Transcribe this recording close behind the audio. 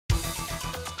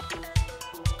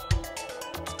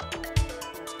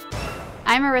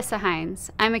I'm Marissa Hines.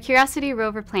 I'm a Curiosity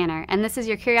Rover planner, and this is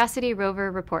your Curiosity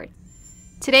Rover report.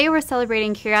 Today we're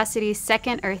celebrating Curiosity's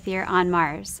second Earth year on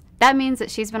Mars. That means that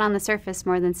she's been on the surface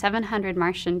more than 700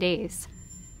 Martian days.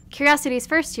 Curiosity's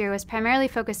first year was primarily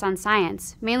focused on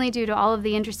science, mainly due to all of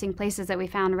the interesting places that we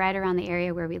found right around the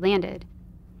area where we landed.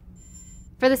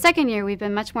 For the second year, we've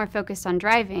been much more focused on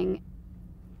driving.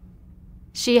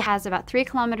 She has about 3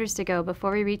 kilometers to go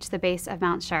before we reach the base of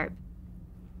Mount Sharp.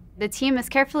 The team has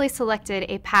carefully selected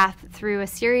a path through a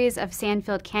series of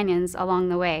sand-filled canyons along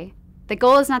the way. The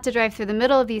goal is not to drive through the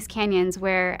middle of these canyons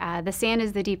where the sand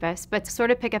is the deepest, but to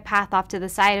sort of pick a path off to the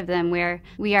side of them where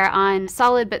we are on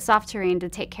solid but soft terrain to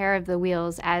take care of the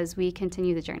wheels as we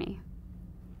continue the journey.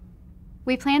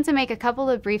 We plan to make a couple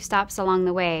of brief stops along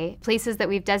the way, places that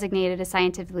we've designated as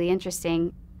scientifically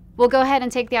interesting. We'll go ahead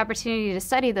and take the opportunity to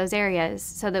study those areas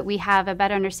so that we have a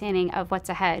better understanding of what's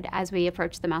ahead as we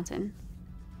approach the mountain.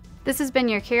 This has been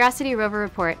your Curiosity Rover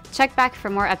report. Check back for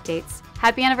more updates.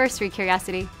 Happy anniversary,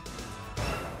 Curiosity!